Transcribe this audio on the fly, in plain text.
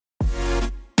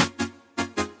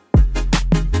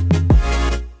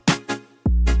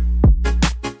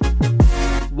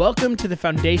Welcome to the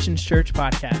Foundations Church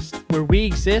podcast, where we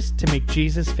exist to make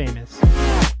Jesus famous.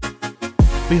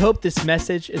 We hope this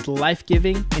message is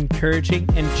life-giving, encouraging,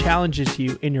 and challenges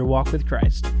you in your walk with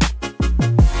Christ.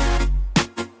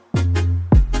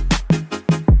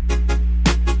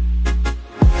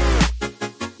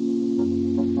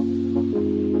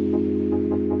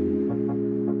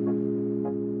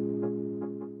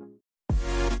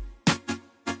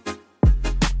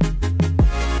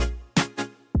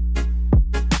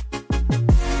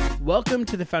 Welcome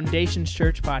to the Foundations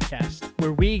Church podcast,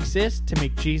 where we exist to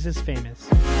make Jesus famous.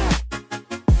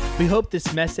 We hope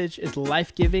this message is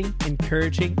life-giving,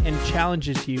 encouraging, and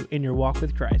challenges you in your walk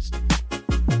with Christ.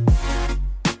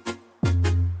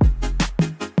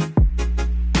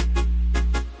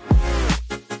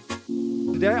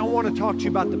 Today I want to talk to you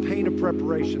about the pain of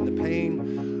preparation,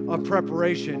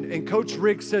 And Coach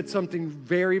Rick said something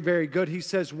very, very good. He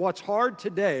says, what's hard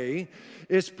today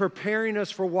is preparing us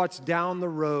for what's down the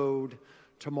road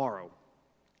tomorrow.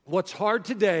 What's hard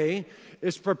today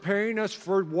is preparing us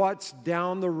for what's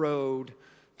down the road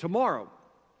tomorrow.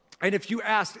 And if you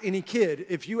asked any kid,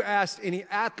 if you asked any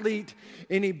athlete,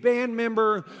 any band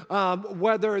member,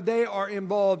 whether they are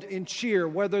involved in cheer,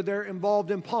 whether they're involved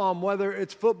in pom, whether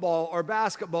it's football or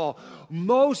basketball,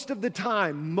 most of the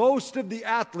time, most of the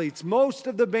athletes, most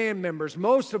of the band members,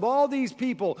 most of all these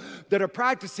people that are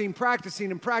practicing,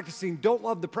 don't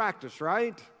love the practice,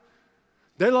 right?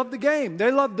 They love the game. They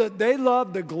love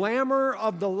the glamour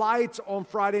of the lights on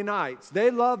Friday nights. They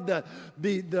love the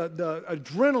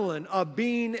adrenaline of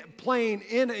playing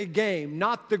in a game,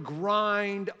 not the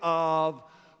grind of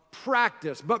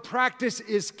practice. But practice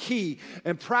is key,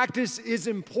 and practice is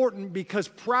important because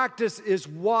practice is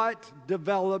what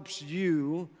develops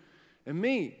you and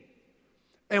me.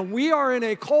 And we are in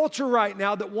a culture right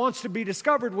now that wants to be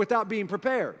discovered without being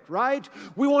prepared, right?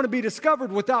 We want to be discovered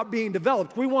without being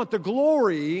developed. We want the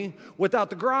glory without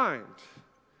the grind.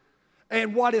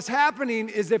 And what is happening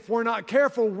is if we're not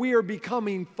careful, we are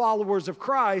becoming followers of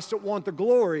Christ that want the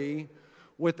glory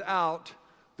without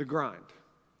the grind.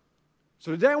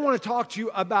 So today I want to talk to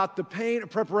you about the pain of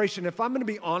preparation. If I'm going to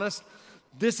be honest,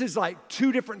 this is like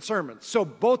two different sermons. So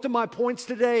both of my points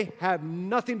today have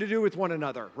nothing to do with one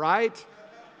another, right?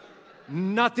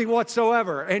 Nothing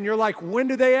whatsoever. And you're like, when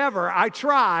do they ever? I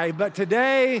try, but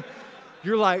today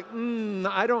you're like,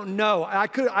 I don't know. I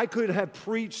could have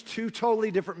preached two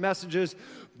totally different messages,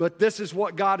 but this is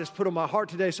what God has put on my heart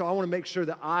today, so I want to make sure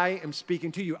that I am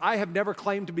speaking to you. I have never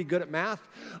claimed to be good at math.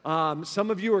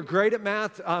 Some of you are great at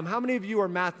math. How many of you are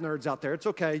math nerds out there? It's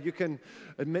okay. You can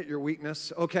admit your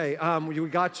weakness. Okay, we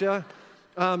got you.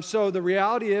 So the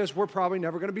reality is we're probably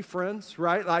never going to be friends,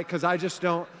 right? Because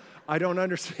I don't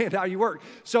understand how you work.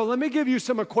 So let me give you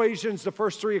some equations. The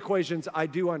first three equations I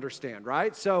do understand,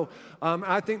 right? So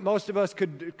I think most of us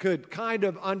could kind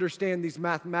of understand these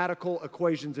mathematical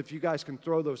equations if you guys can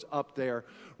throw those up there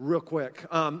real quick.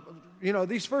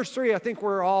 These first three, I think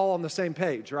we're all on the same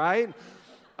page, right?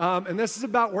 And this is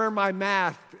about where my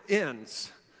math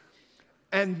ends.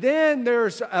 And then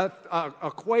there's a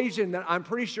equation that I'm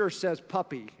pretty sure says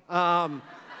puppy.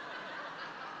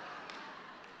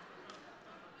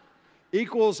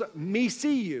 Equals me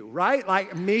see you, right?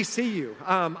 Like me see you.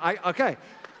 Okay.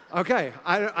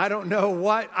 I don't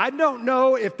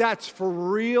know if that's for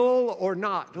real or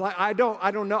not. Like I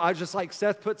don't know. I just like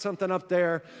Seth put something up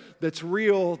there that's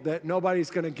real that nobody's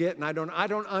going to get, and I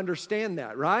don't understand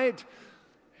that, right?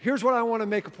 Here's what I want to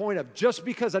make a point of. Just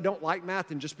because I don't like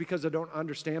math and just because I don't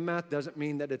understand math doesn't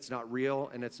mean that it's not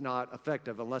real and it's not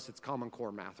effective unless it's Common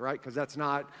Core math, right? Because that's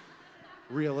not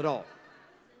real at all.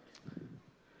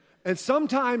 And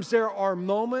sometimes there are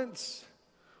moments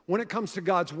when it comes to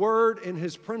God's Word and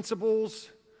His principles,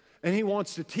 and He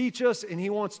wants to teach us and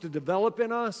He wants to develop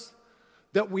in us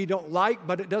that we don't like,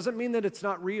 but it doesn't mean that it's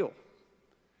not real.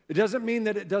 It doesn't mean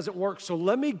that it doesn't work. So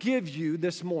let me give you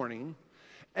this morning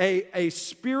a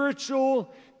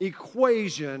spiritual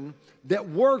equation that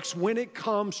works when it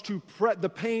comes to the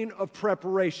pain of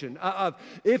preparation.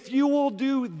 If you will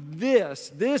do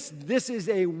this is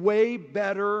a way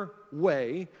better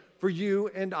way for you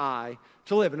and I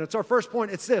to live. And it's our first point.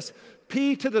 It's this: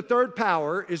 P to the third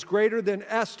power is greater than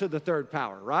S to the third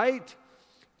power, right?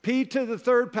 P to the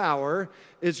third power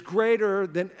is greater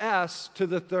than S to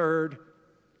the third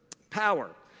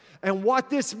power. And what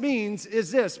this means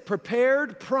is this: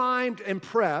 prepared, primed, and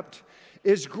prepped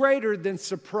is greater than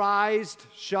surprised,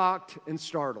 shocked, and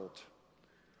startled.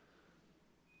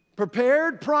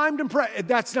 Prepared, primed, and prepped.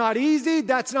 That's not easy.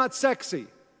 That's not sexy.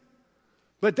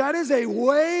 But that is a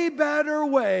way better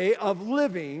way of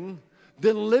living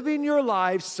than living your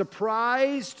life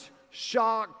surprised,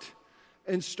 shocked,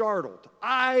 and startled.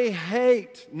 I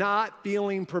hate not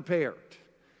feeling prepared.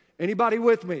 Anybody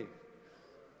with me?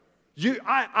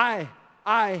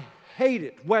 I hate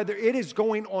it, whether it is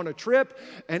going on a trip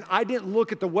and I didn't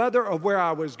look at the weather of where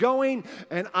I was going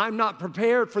and I'm not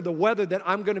prepared for the weather that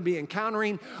I'm going to be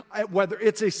encountering, whether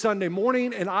it's a Sunday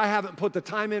morning and I haven't put the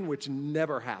time in, which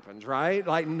never happens, right?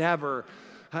 Like never.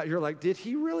 You're like, did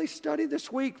he really study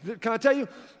this week? Can I tell you,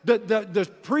 the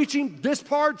preaching, this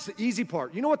part's the easy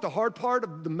part. You know what the hard part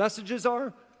of the messages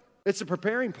are? It's the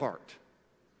preparing part.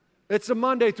 It's the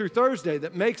Monday through Thursday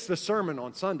that makes the sermon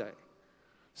on Sunday.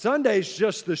 Sunday's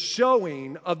just the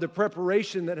showing of the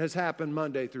preparation that has happened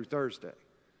Monday through Thursday.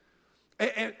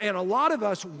 And a lot of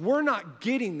us, we're not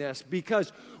getting this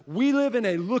because we live in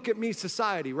a look at me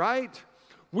society, right?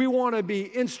 We want to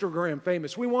be Instagram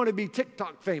famous. We want to be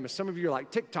TikTok famous. Some of you are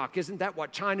like, TikTok, isn't that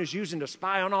what China's using to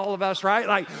spy on all of us,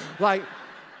 right?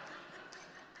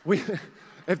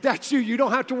 If that's you, you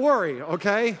don't have to worry,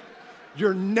 okay?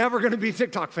 You're never going to be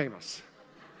TikTok famous.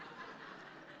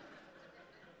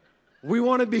 We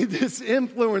want to be this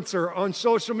influencer on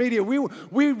social media. We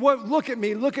look at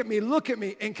me, look at me, look at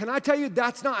me. And can I tell you,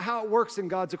 that's not how it works in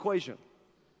God's equation.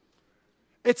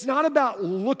 It's not about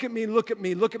look at me, look at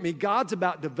me, look at me. God's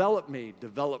about develop me,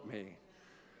 develop me,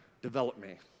 develop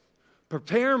me.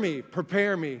 Prepare me,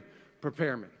 prepare me,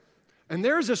 prepare me. And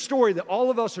there's a story that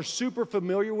all of us are super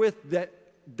familiar with that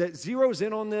zeroes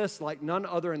in on this like none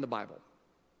other in the Bible.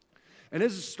 And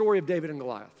it's the story of David and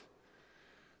Goliath.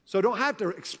 So don't have to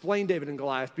explain David and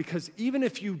Goliath because even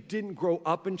if you didn't grow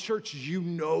up in church, you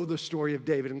know the story of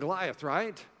David and Goliath,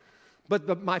 right?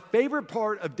 But my favorite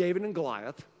part of David and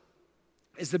Goliath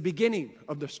is the beginning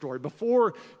of the story,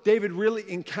 before David really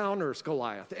encounters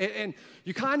Goliath. And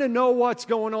you kind of know what's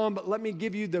going on, but let me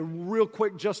give you the real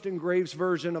quick Justin Graves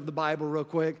version of the Bible real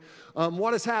quick.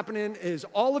 What is happening is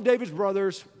all of David's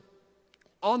brothers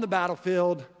on the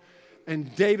battlefield,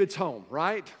 and David's home,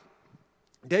 right?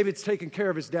 David's taking care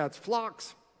of his dad's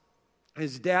flocks.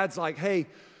 His dad's like, hey,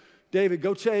 David,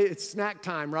 it's snack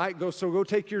time, right? Go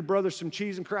take your brother some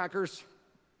cheese and crackers,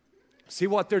 see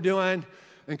what they're doing,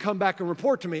 and come back and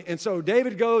report to me. And so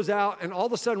David goes out, and all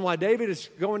of a sudden, while David is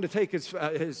going to take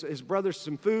his brother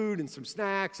some food and some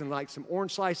snacks and like some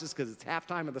orange slices because it's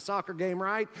halftime of the soccer game,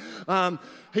 right?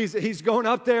 He's going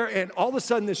up there, and all of a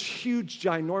sudden, this huge,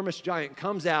 ginormous giant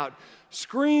comes out,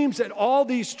 screams at all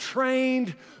these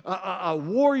trained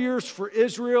warriors for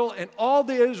Israel, and all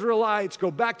the Israelites go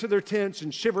back to their tents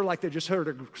and shiver like they just heard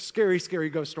a scary, scary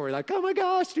ghost story. Like, oh my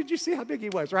gosh, did you see how big he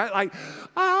was, right? Like,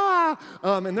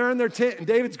 and they're in their tent, and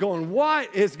David's going,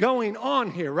 what is going on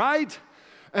here, right?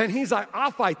 And he's like,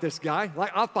 I'll fight this guy.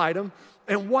 Like, I'll fight him.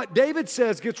 And what David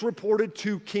says gets reported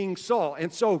to King Saul.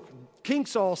 And so King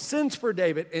Saul sends for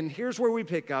David, and here's where we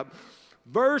pick up.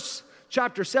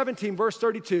 Chapter 17, verse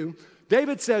 32,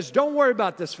 David says, don't worry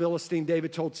about this Philistine,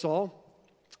 David told Saul.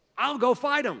 I'll go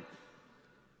fight him.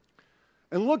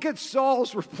 And look at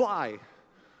Saul's reply.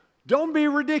 Don't be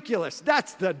ridiculous.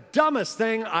 That's the dumbest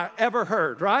thing I ever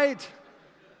heard, right?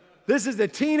 This is a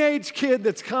teenage kid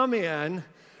that's come in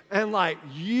and like,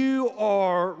 you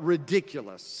are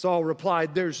ridiculous. Saul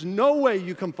replied, there's no way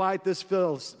you can fight this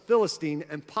Philistine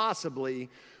and possibly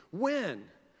win.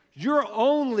 You're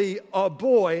only a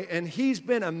boy, and he's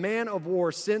been a man of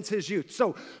war since his youth.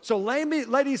 So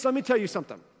ladies, let me tell you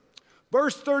something.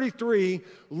 Verse 33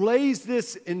 lays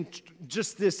this in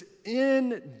just this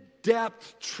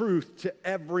in-depth truth to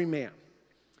every man.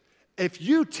 If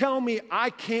you tell me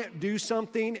I can't do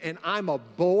something and I'm a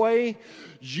boy,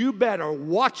 you better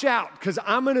watch out because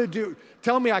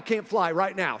tell me I can't fly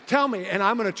right now. Tell me, and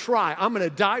I'm going to try. I'm going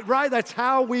to die, right? That's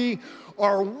how we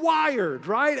are wired,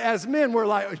 right? As men, we're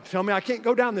like, tell me I can't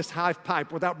go down this half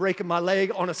pipe without breaking my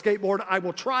leg on a skateboard. I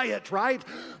will try it, right?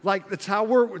 Like that's how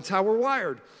we're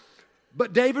wired.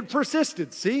 But David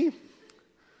persisted, see?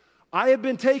 I have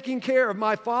been taking care of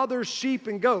my father's sheep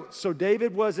and goats. So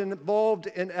David was involved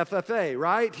in FFA,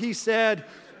 right? He said,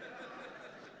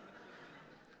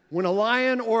 when a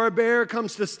lion or a bear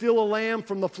comes to steal a lamb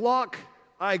from the flock,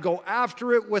 I go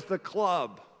after it with a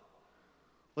club.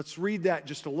 Let's read that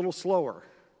just a little slower.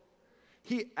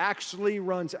 He actually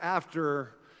runs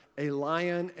after a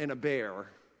lion and a bear,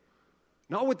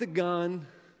 not with the gun,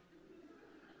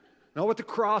 not with the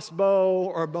crossbow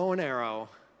or bow and arrow,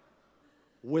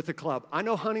 with a club. I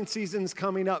know hunting season's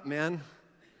coming up, man.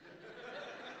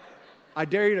 I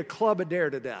dare you to club a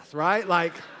dare to death,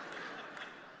 right?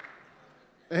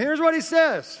 And here's what he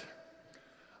says.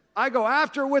 I go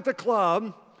after it with a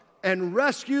club and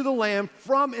rescue the lamb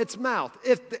from its mouth.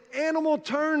 If the animal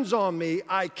turns on me,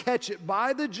 I catch it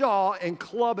by the jaw and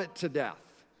club it to death.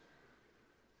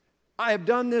 I have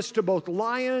done this to both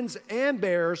lions and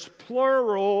bears,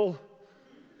 plural.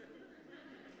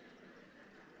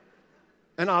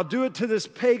 And I'll do it to this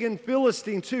pagan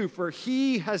Philistine too, for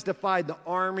he has defied the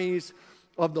armies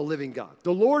of the living God.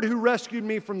 The Lord who rescued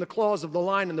me from the claws of the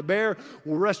lion and the bear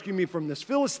will rescue me from this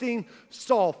Philistine.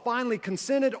 Saul finally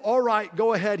consented. All right,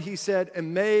 go ahead, he said,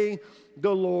 and may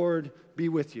the Lord be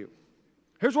with you.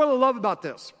 Here's what I love about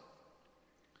this,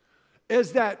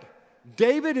 is that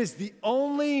David is the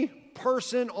only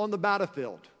person on the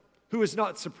battlefield who is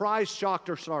not surprised, shocked,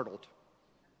 or startled.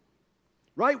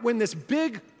 Right? When this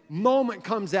big moment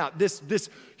comes out, this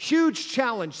huge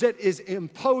challenge that is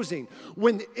imposing,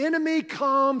 when the enemy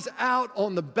comes out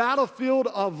on the battlefield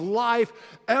of life,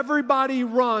 everybody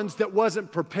runs that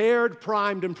wasn't prepared,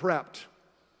 primed, and prepped.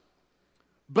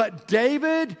 But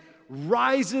David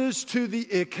rises to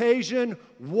the occasion.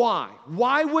 Why?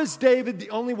 Why was David the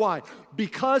only why?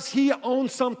 Because he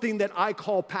owned something that I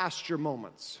call pasture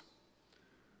moments.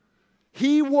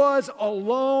 He was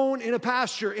alone in a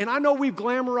pasture. And I know we've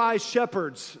glamorized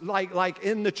shepherds like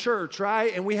in the church,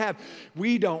 right? And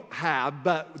we don't have,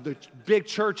 but the big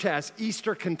church has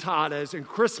Easter cantatas and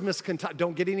Christmas cantatas.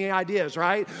 Don't get any ideas,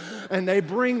 right? And they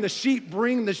bring the sheep,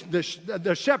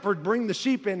 the shepherd bring the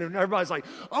sheep in, and everybody's like,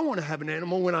 I want to have an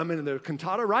animal when I'm in the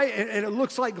cantata, right? And it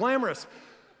looks like glamorous.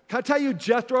 Can I tell you,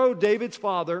 Jethro, David's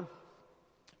father,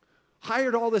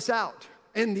 hired all this out.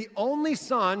 And the only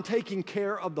son taking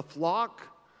care of the flock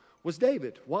was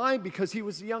David. Why? Because he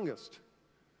was the youngest.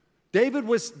 David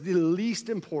was the least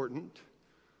important,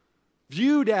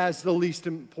 viewed as the least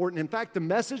important. In fact, the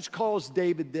message calls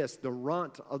David this, the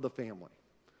runt of the family.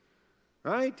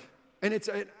 Right? And it's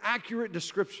an accurate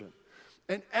description.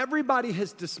 And everybody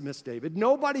has dismissed David.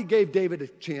 Nobody gave David a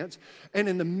chance. And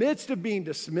in the midst of being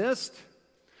dismissed,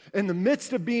 in the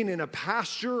midst of being in a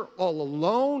pasture all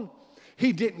alone,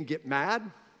 he didn't get mad,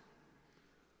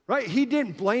 right? He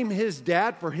didn't blame his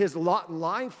dad for his lot in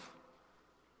life.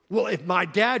 Well, if my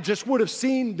dad just would have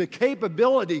seen the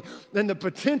capability and the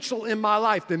potential in my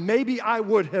life, then maybe I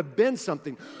would have been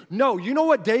something. No, you know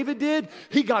what David did?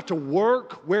 He got to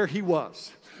work where he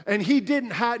was. And he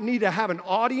didn't need to have an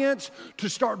audience to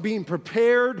start being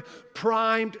prepared,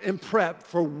 primed, and prepped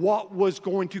for what was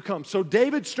going to come. So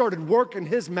David started working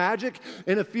his magic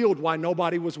in a field while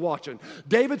nobody was watching.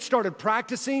 David started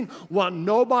practicing while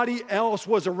nobody else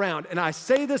was around. And I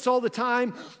say this all the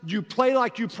time, you play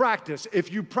like you practice.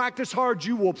 If you practice hard,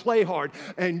 you will play hard.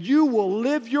 And you will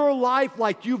live your life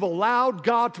like you've allowed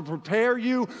God to prepare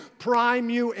you, prime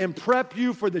you, and prep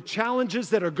you for the challenges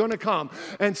that are going to come.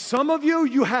 And some of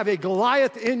you have a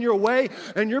Goliath in your way,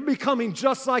 and you're becoming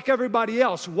just like everybody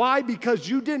else. Why? Because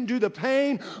you didn't do the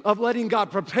pain of letting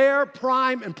God prepare,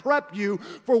 prime, and prep you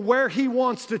for where He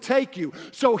wants to take you.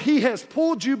 So He has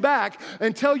pulled you back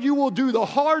until you will do the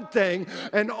hard thing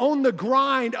and own the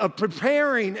grind of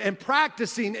preparing and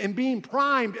practicing and being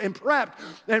primed and prepped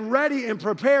and ready and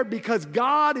prepared, because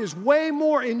God is way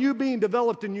more in you being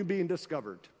developed than you being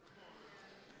discovered.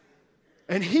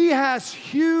 And He has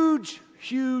huge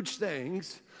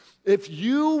things if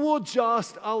you will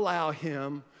just allow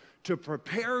Him to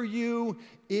prepare you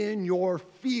in your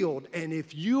field. And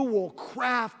if you will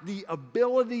craft the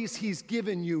abilities He's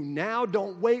given you now,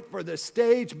 don't wait for the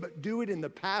stage, but do it in the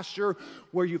pasture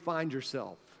where you find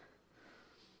yourself.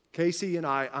 Casey and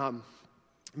I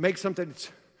make something,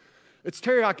 it's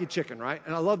teriyaki chicken, right?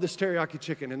 And I love this teriyaki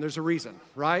chicken, and there's a reason,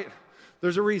 right?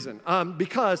 There's a reason.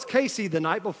 Because Casey, the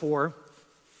night before,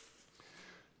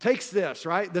 takes this,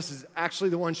 right? This is actually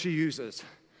the one she uses.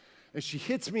 And she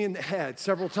hits me in the head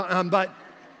several times, but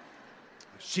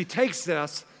she takes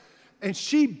this and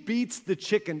she beats the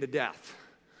chicken to death.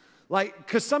 Like,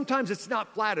 because sometimes it's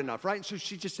not flat enough, right? And so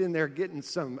she's just in there getting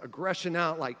some aggression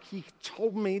out, like, he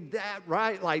told me that,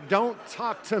 right? Like, don't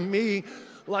talk to me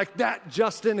like that,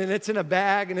 Justin, and it's in a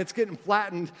bag and it's getting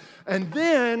flattened. And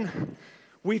then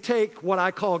we take what I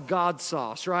call God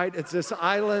sauce, right? It's this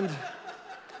island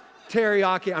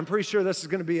teriyaki. I'm pretty sure this is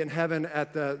going to be in heaven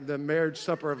at the marriage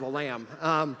supper of the Lamb.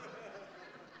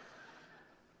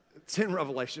 It's in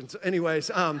Revelations.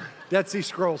 Anyways, Dead Sea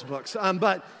Scrolls books.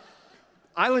 But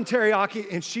island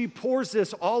teriyaki, and she pours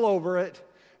this all over it,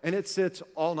 and it sits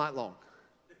all night long.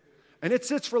 And it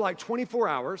sits for like 24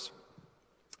 hours.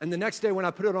 And the next day when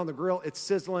I put it on the grill, it's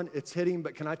sizzling, it's hitting.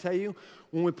 But can I tell you,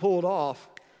 when we pull it off,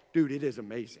 dude, it is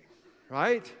amazing,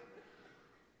 right?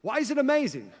 Why is it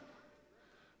amazing?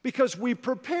 Because we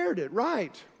prepared it,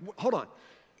 right? Hold on.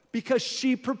 Because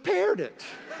she prepared it.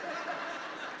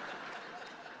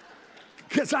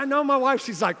 Because I know my wife,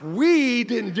 she's like, we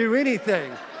didn't do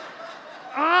anything.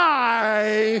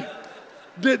 I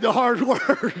did the hard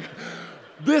work.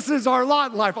 This is our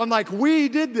lot in life. I'm like, we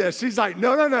did this. She's like,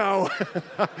 no.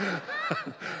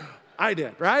 I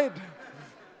did, right?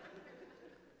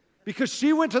 Because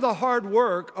she went to the hard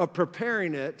work of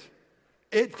preparing it.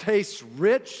 It tastes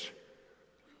rich,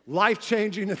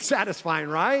 life-changing, and satisfying,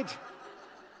 right?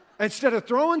 Instead of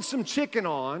throwing some chicken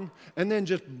on and then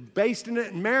just basting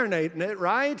it and marinating it,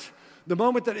 right? The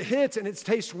moment that it hits and it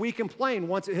tastes weak and plain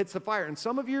once it hits the fire. And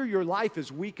some of you, your life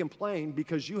is weak and plain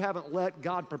because you haven't let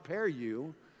God prepare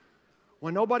you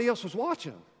when nobody else was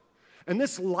watching. And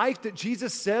this life that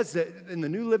Jesus says that in the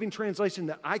New Living Translation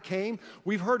that I came,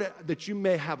 we've heard it, that you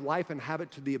may have life and have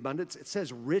it to the abundance. It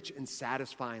says rich and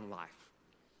satisfying life.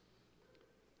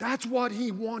 That's what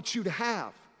he wants you to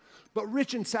have. But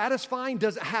rich and satisfying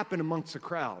doesn't happen amongst the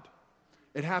crowd.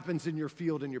 It happens in your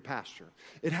field and your pasture.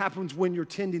 It happens when you're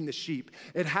tending the sheep.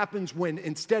 It happens when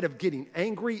instead of getting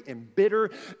angry and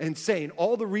bitter and saying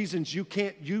all the reasons you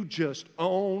can't, you just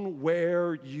own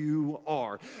where you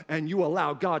are. And you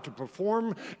allow God to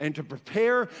perform and to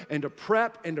prepare and to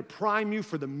prep and to prime you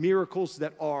for the miracles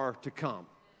that are to come.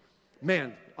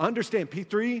 Man, understand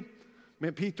P3?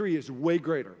 Man, P3 is way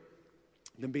greater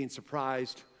than being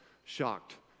surprised,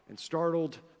 shocked, and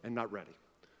startled and not ready.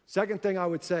 Second thing I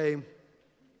would say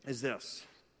is this.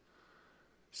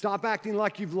 Stop acting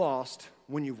like you've lost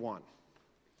when you've won.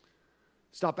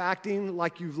 Stop acting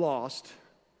like you've lost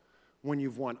when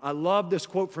you've won. I love this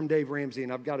quote from Dave Ramsey,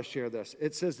 and I've got to share this.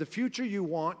 It says, the future you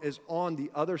want is on the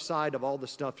other side of all the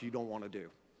stuff you don't want to do.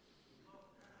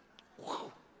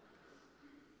 Whew.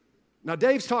 Now,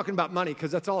 Dave's talking about money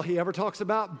because that's all he ever talks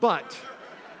about, but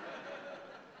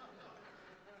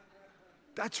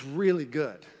that's really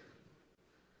good.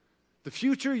 The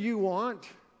future you want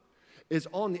is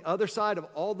on the other side of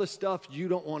all the stuff you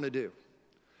don't want to do.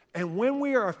 And when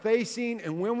we are facing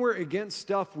and when we're against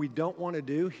stuff we don't want to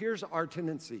do, here's our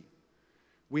tendency.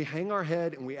 We hang our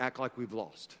head and we act like we've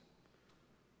lost.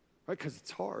 Right? Because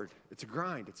it's hard. It's a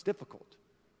grind. It's difficult.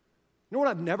 You know what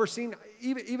I've never seen?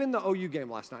 Even the OU game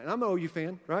last night. And I'm an OU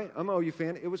fan, right? I'm an OU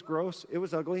fan. It was gross. It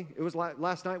was ugly. It was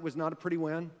last night was not a pretty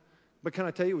win. But can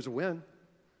I tell you, it was a win.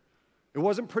 It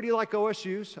wasn't pretty like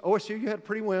OSU's. OSU, you had a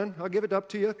pretty win. I'll give it up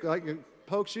to you. Like,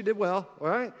 Pokes, you did well, all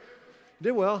right? You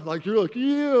did well. Like, you're like,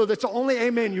 ew, that's the only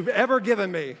amen you've ever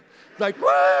given me. Like,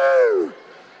 woo!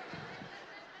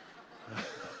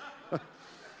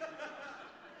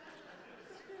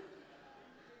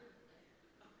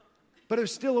 But it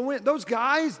was still a win. Those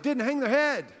guys didn't hang their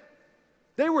head.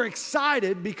 They were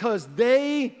excited because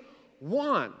they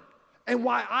won. And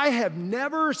why I have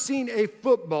never seen a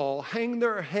football hang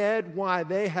their head why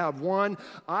they have won,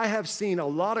 I have seen a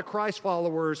lot of Christ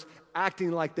followers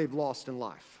acting like they've lost in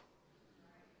life.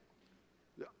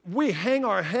 We hang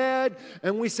our head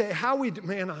and we say,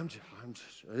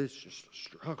 it's just a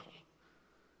struggle.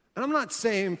 And I'm not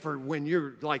saying for when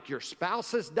you're like your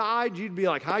spouse has died, you'd be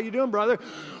like, how you doing, brother?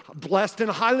 Blessed and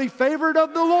highly favored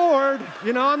of the Lord.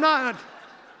 You know, I'm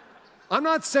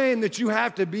not saying that you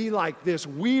have to be like this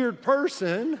weird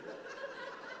person.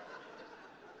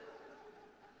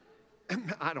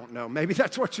 I don't know. Maybe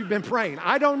that's what you've been praying.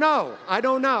 I don't know.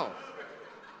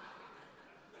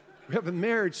 We have a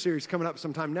marriage series coming up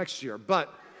sometime next year.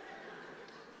 But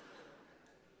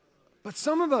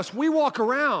some of us, we walk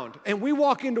around and we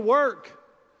walk into work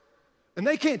and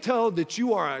they can't tell that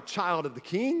you are a child of the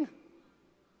King.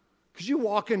 Because you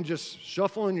walk in just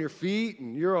shuffling your feet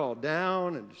and you're all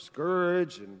down and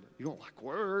discouraged and you don't like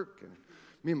work. And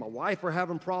me and my wife are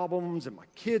having problems and my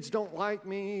kids don't like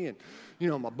me. And, you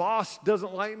know, my boss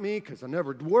doesn't like me because I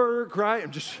never work, right?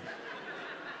 And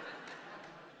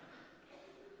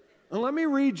let me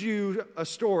read you a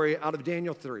story out of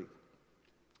Daniel 3.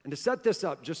 And to set this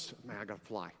up, I got to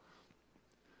fly.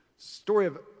 Story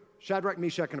of Shadrach,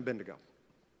 Meshach, and Abednego.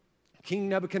 King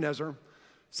Nebuchadnezzar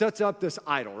sets up this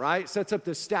idol, right? Sets up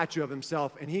this statue of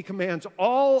himself, and he commands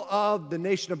all of the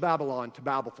nation of Babylon to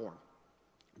bow before him.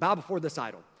 Bow before this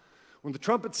idol. When the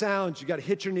trumpet sounds, you got to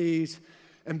hit your knees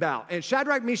and bow. And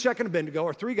Shadrach, Meshach, and Abednego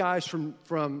are three guys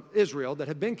from Israel that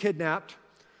have been kidnapped.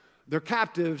 They're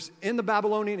captives in the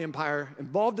Babylonian Empire,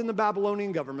 involved in the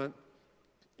Babylonian government.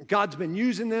 God's been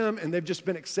using them, and they've just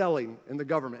been excelling in the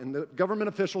government. And the government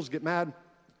officials get mad.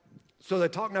 So they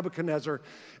talk Nebuchadnezzar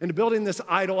into building this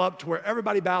idol up to where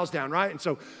everybody bows down, right? And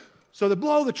so they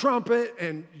blow the trumpet,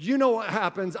 and you know what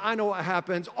happens. I know what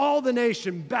happens. All the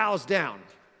nation bows down,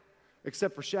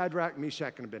 except for Shadrach,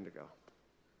 Meshach, and Abednego.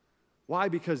 Why?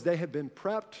 Because they have been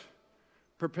prepped,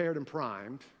 prepared, and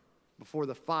primed before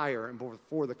the fire and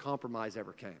before the compromise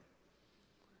ever came.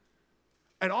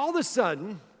 And all of a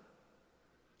sudden,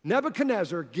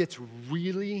 Nebuchadnezzar gets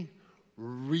really,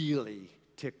 really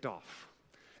ticked off.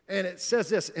 And it says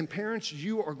this, and parents,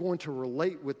 you are going to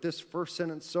relate with this first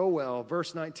sentence so well.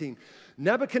 Verse 19,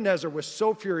 Nebuchadnezzar was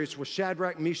so furious with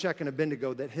Shadrach, Meshach, and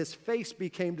Abednego that his face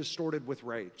became distorted with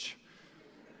rage.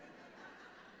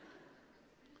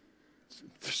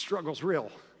 The struggle's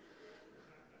real.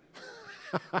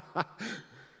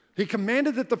 He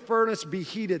commanded that the furnace be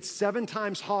heated 7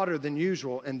 times hotter than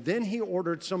usual, and then he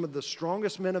ordered some of the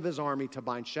strongest men of his army to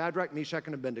bind Shadrach, Meshach,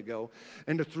 and Abednego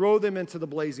and to throw them into the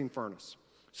blazing furnace.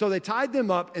 So they tied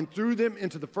them up and threw them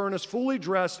into the furnace, fully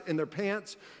dressed in their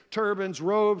pants, turbans,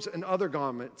 robes, and other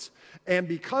garments. And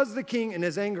because the king in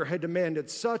his anger had demanded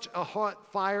such a hot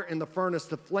fire in the furnace,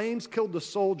 the flames killed the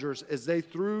soldiers as they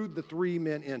threw the 3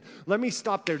 men in. Let me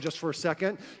stop there just for a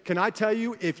second. Can I tell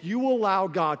you, if you allow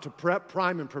God to prep,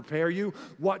 prime, and prepare you,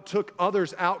 what took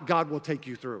others out, God will take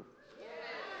you through.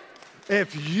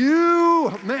 If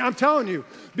you, man, I'm telling you,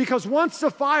 because once the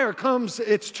fire comes,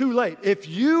 it's too late. If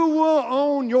you will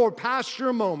own your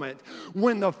pasture moment,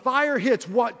 when the fire hits,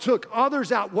 what took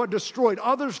others out, what destroyed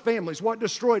others' families, what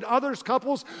destroyed others'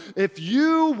 couples, if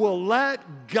you will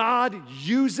let God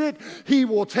use it, He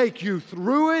will take you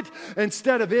through it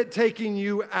instead of it taking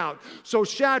you out. So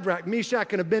Shadrach,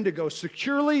 Meshach, and Abednego,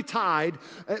 securely tied,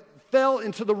 fell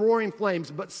into the roaring flames,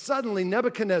 but suddenly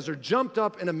Nebuchadnezzar jumped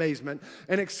up in amazement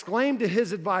and exclaimed to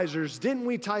his advisors, "Didn't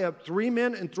we tie up 3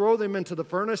 men and throw them into the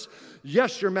furnace?"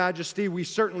 "Yes, your majesty, we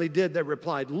certainly did," they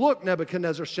replied. "Look,"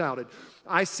 Nebuchadnezzar shouted,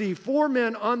 "I see 4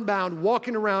 men unbound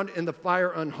walking around in the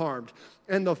fire unharmed,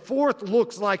 and the 4th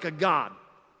looks like a god."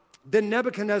 Then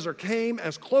Nebuchadnezzar came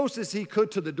as close as he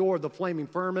could to the door of the flaming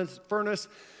furnace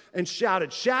and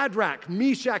shouted, "Shadrach,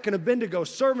 Meshach, and Abednego,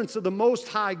 servants of the Most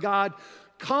High God,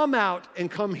 come out and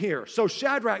come here." So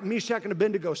Shadrach, Meshach, and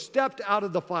Abednego stepped out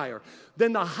of the fire.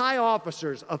 Then the high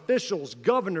officers, officials,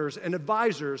 governors, and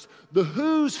advisors, the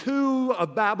who's who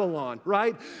of Babylon,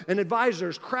 right? And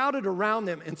advisors crowded around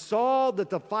them and saw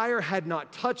that the fire had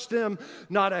not touched them,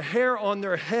 not a hair on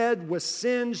their head was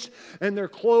singed, and their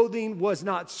clothing was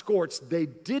not scorched. They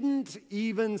didn't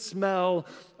even smell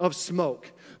of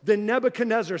smoke. Then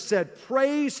Nebuchadnezzar said,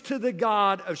 "Praise to the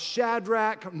God of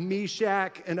Shadrach,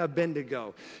 Meshach, and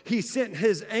Abednego. He sent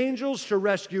his angels to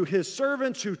rescue his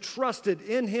servants who trusted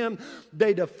in him.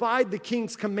 They defied the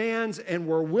king's commands and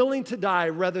were willing to die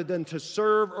rather than to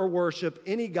serve or worship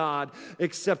any god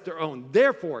except their own.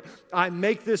 Therefore, I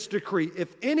make this decree. If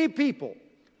any people,"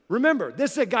 remember,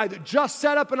 this is a guy that just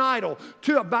set up an idol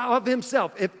of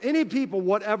himself. "If any people,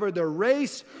 whatever their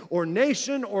race or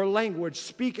nation or language,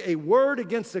 speak a word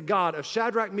against the God of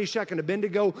Shadrach, Meshach, and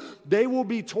Abednego, they will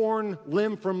be torn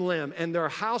limb from limb, and their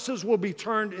houses will be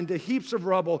turned into heaps of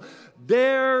rubble.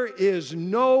 There is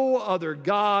no other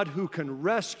God who can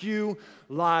rescue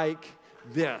like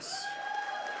this."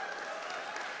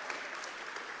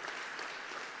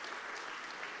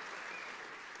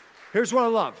 Here's what I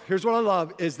love. Here's what I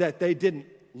love is that they didn't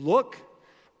look,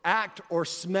 act, or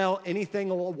smell anything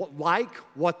like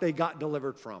what they got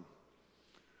delivered from.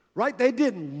 Right? They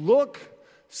didn't look,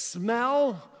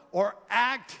 smell, or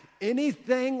act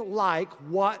anything like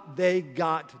what they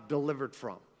got delivered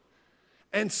from.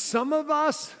 And some of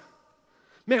us,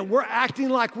 man, we're acting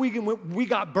like we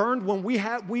got burned when we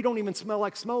don't even smell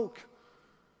like smoke.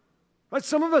 Right?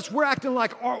 Some of us, we're acting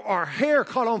like our hair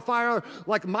caught on fire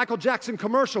like a Michael Jackson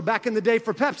commercial back in the day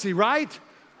for Pepsi, right?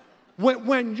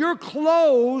 When your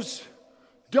clothes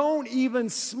don't even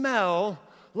smell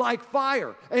like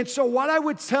fire. And so what I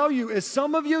would tell you is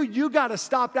some of you got to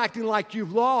stop acting like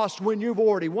you've lost when you've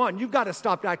already won. You've got to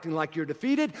stop acting like you're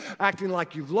defeated, acting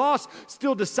like you've lost,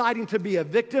 still deciding to be a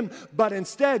victim, but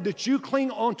instead that you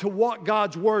cling on to what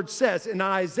God's word says. In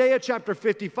Isaiah chapter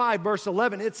 55, verse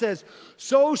 11, it says,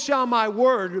 "So shall my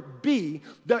word be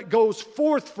that goes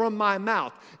forth from my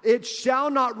mouth. It shall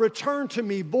not return to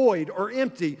me void or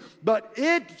empty, but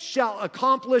it shall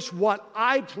accomplish what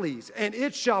I please, and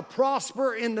it shall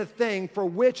prosper in the thing for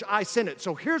which I sent it."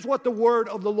 So here's what the word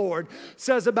of the Lord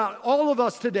says about all of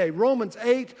us today. Romans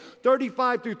 8,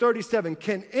 35 through 37.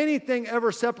 Can anything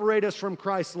ever separate us from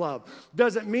Christ's love?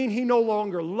 Does it mean He no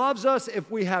longer loves us if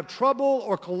we have trouble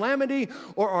or calamity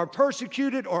or are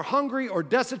persecuted or hungry or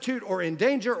destitute or in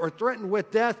danger or threatened with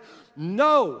death?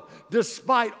 No.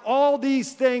 Despite all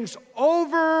these things,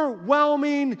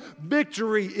 overwhelming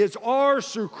victory is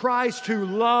ours through Christ who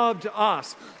loved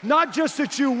us. Not just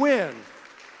that you win,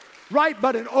 right?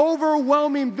 But an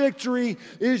overwhelming victory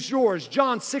is yours.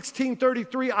 John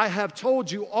 16:33, "I have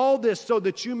told you all this so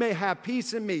that you may have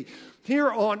peace in me. Here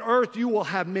on earth you will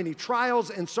have many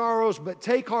trials and sorrows, but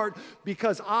take heart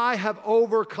because I have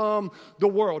overcome the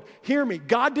world. Hear me.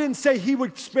 God didn't say he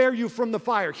would spare you from the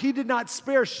fire. He did not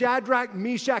spare Shadrach,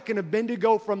 Meshach, and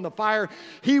Abednego from the fire.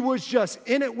 He was just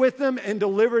in it with them and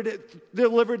delivered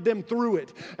them through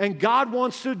it. And God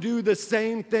wants to do the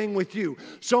same thing with you.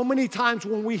 So many times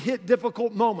when we hit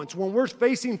difficult moments, when we're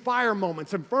facing fire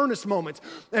moments and furnace moments,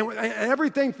 and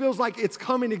everything feels like it's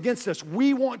coming against us,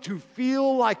 we want to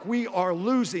feel like we are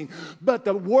losing. But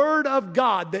the word of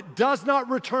God that does not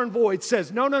return void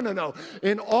says, no.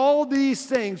 In all these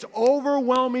things,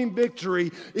 overwhelming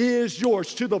victory is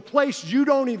yours. To the place you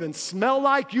don't even smell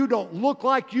like, you don't look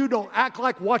like, you don't act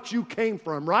like what you came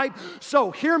from, right? So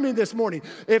hear me this morning.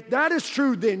 If that is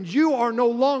true, then you are no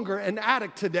longer an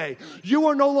addict today. You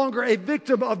are no longer a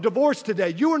victim of divorce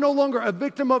today. You are no longer a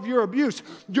victim of your abuse.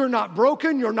 You're not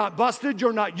broken. You're not busted.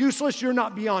 You're not useless. You're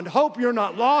not beyond hope. You're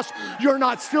not lost. You're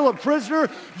not still a prisoner.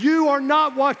 You are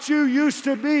not what you used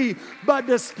to be. But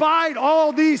despite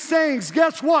all these things,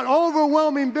 guess what?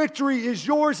 Overwhelming victory is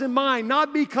yours and mine,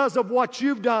 not because of what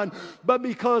you've done, but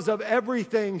because of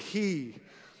everything he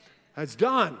has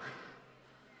done.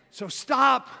 So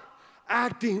stop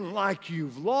acting like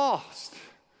you've lost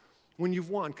when you've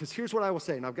won. Because here's what I will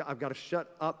say, and I've got to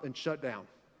shut up and shut down.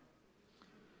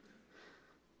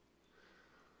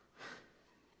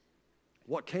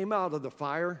 What came out of the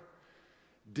fire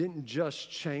didn't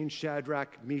just change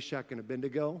Shadrach, Meshach, and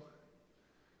Abednego.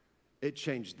 It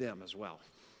changed them as well.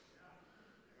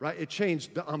 Right? It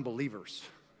changed the unbelievers.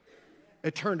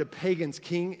 It turned a pagan's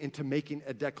king into making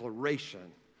a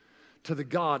declaration to the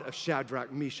God of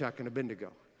Shadrach, Meshach, and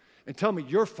Abednego. And tell me,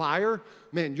 your fire,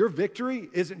 man, your victory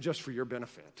isn't just for your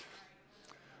benefit.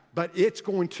 But it's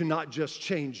going to not just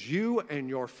change you and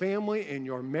your family and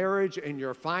your marriage and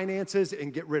your finances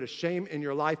and get rid of shame in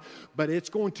your life, but it's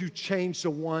going to change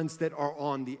the ones that are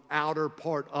on the outer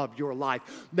part of your life.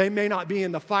 They may not be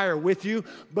in the fire with you,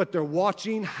 but they're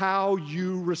watching how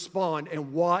you respond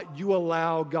and what you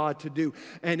allow God to do.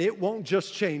 And it won't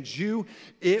just change you,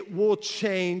 it will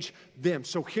change them.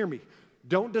 So hear me.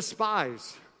 Don't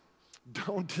despise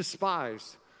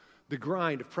the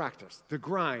grind of practice, the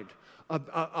grind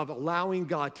of allowing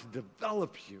God to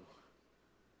develop you.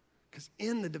 Because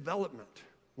in the development,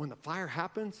 when the fire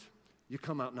happens, you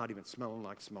come out not even smelling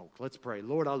like smoke. Let's pray.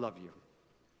 Lord, I love you.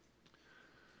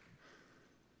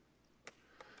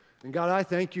 And God, I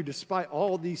thank you despite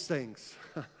all these things.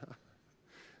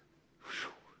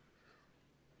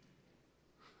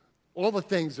 All the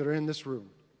things that are in this room.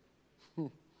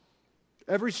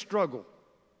 Every struggle.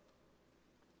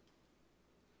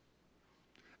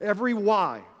 Every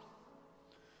why.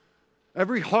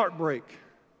 Every heartbreak,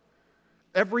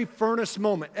 every furnace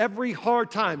moment, every hard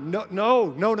time.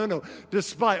 No.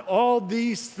 Despite all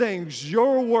these things,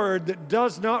 your word that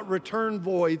does not return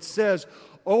void says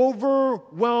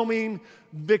overwhelming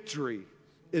victory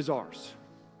is ours.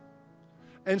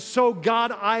 And so,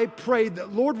 God, I pray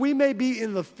that, Lord, we may be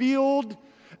in the field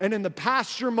and in the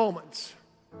pasture moments.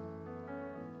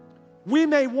 We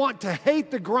may want to hate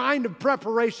the grind of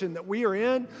preparation that we are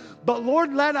in, but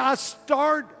Lord, let us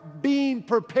start being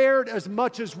prepared as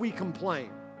much as we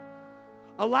complain.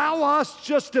 Allow us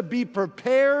just to be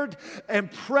prepared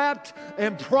and prepped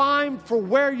and primed for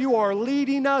where you are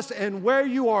leading us and where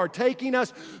you are taking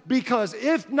us, because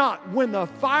if not, when the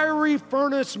fiery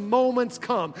furnace moments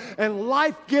come and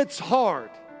life gets hard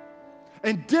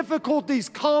and difficulties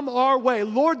come our way,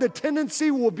 Lord, the tendency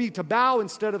will be to bow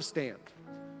instead of stand.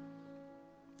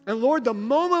 And Lord, the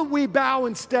moment we bow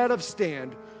instead of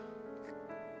stand,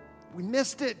 we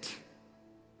missed it.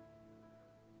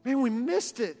 Man, we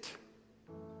missed it.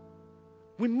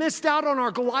 We missed out on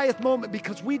our Goliath moment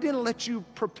because we didn't let you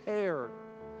prepare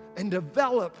and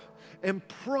develop and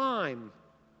prime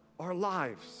our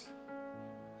lives.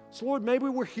 So Lord, maybe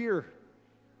we're here.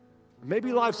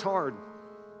 Maybe life's hard.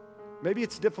 Maybe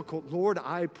it's difficult. Lord,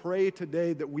 I pray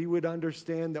today that we would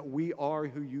understand that we are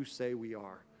who you say we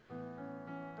are.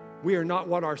 We are not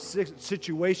what our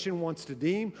situation wants to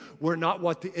deem. We're not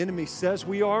what the enemy says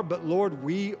we are. But Lord,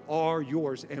 we are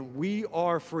yours and we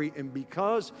are free. And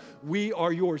because we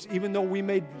are yours, even though we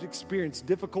may experience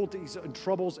difficulties and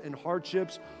troubles and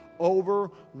hardships,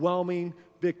 overwhelming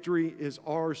victory is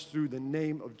ours through the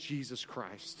name of Jesus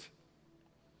Christ.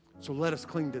 So let us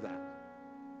cling to that.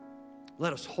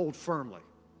 Let us hold firmly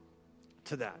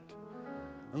to that.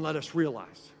 And let us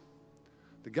realize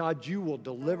that God, you will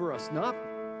deliver us not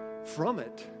from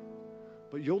it,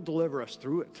 but you'll deliver us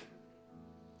through it.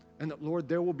 And that, Lord,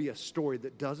 there will be a story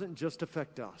that doesn't just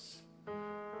affect us,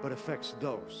 but affects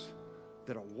those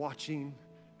that are watching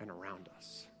and around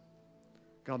us.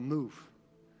 God, move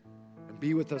and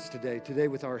be with us today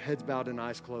with our heads bowed and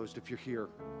eyes closed if you're here.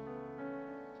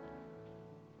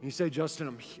 And you say,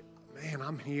 Justin,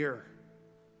 I'm here.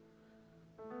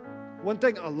 One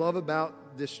thing I love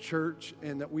about this church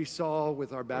and that we saw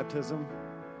with our baptism,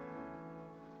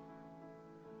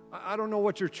 I don't know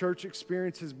what your church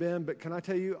experience has been, but can I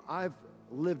tell you, I've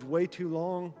lived way too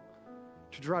long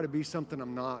to try to be something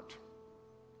I'm not.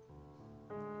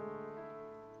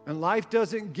 And life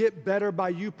doesn't get better by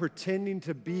you pretending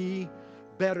to be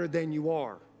better than you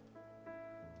are,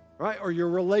 right? Or your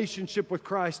relationship with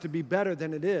Christ to be better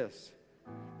than it is.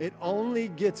 It only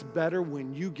gets better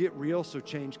when you get real so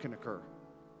change can occur.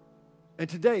 And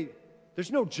today,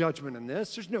 there's no judgment in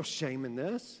this. There's no shame in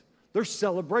this. There's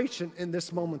celebration in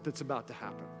this moment that's about to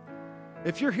happen.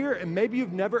 If you're here and maybe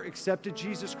you've never accepted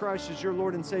Jesus Christ as your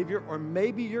Lord and Savior, or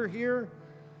maybe you're here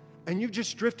and you've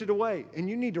just drifted away and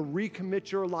you need to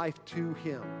recommit your life to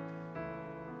Him,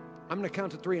 I'm going to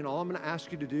count to 3, and all I'm going to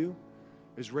ask you to do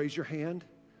is raise your hand,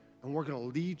 and we're going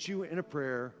to lead you in a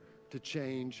prayer to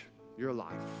change your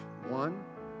life. 1,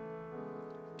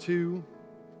 2,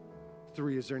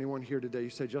 3. Is there anyone here today? You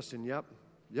say, Justin, yep.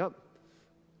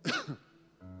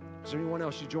 Is there anyone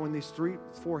else? You join these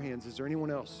 4 hands. Is there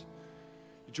anyone else?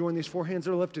 You join these 4 hands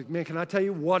that are lifted. Man, can I tell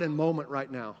you what a moment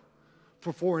right now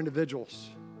for 4 individuals.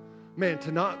 Man,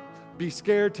 to not be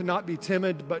scared, to not be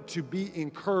timid, but to be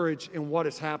encouraged in what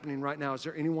is happening right now. Is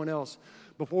there anyone else?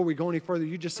 Before we go any further,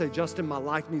 you just say, Justin, my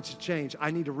life needs to change.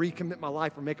 I need to recommit my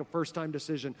life or make a first-time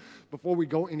decision before we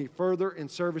go any further in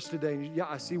service today. Yeah,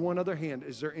 I see one other hand.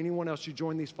 Is there anyone else? You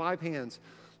join these 5 hands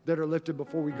that are lifted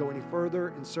before we go any further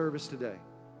in service today.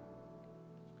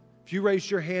 If you raise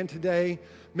your hand today,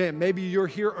 man, maybe you're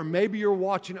here or maybe you're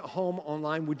watching at home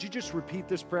online. Would you just repeat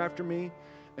this prayer after me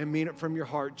and mean it from your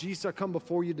heart? Jesus, I come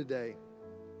before you today,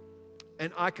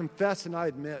 and I confess and I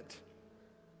admit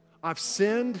I've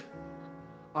sinned,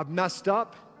 I've messed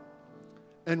up,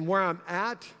 and where I'm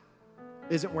at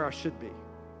isn't where I should be.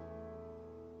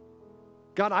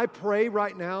 God, I pray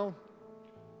right now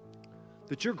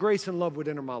that your grace and love would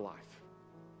enter my life.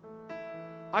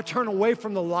 I turn away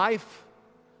from the life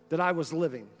that I was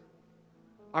living.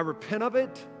 I repent of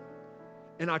it,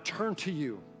 and I turn to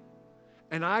you,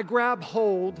 and I grab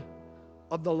hold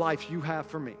of the life you have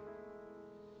for me.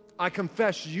 I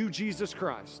confess you, Jesus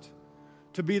Christ,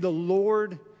 to be the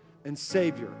Lord and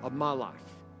Savior of my life.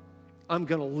 I'm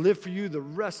going to live for you the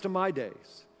rest of my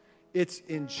days. It's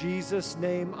in Jesus'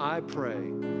 name I pray.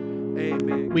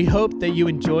 Amen. We hope that you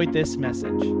enjoyed this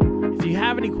message. If you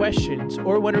have any questions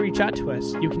or want to reach out to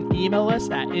us, you can email us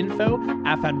at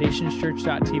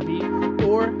info@foundationschurch.tv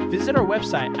or visit our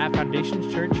website at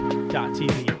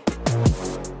foundationschurch.tv.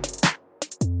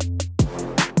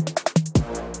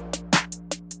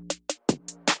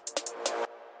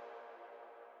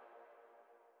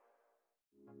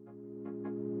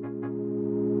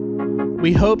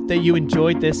 We hope that you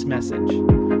enjoyed this message.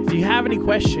 If you have any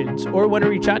questions or want to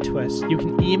reach out to us, you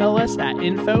can email us at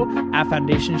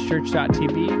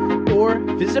info@foundationschurch.tv or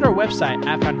visit our website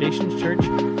at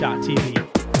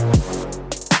foundationschurch.tv.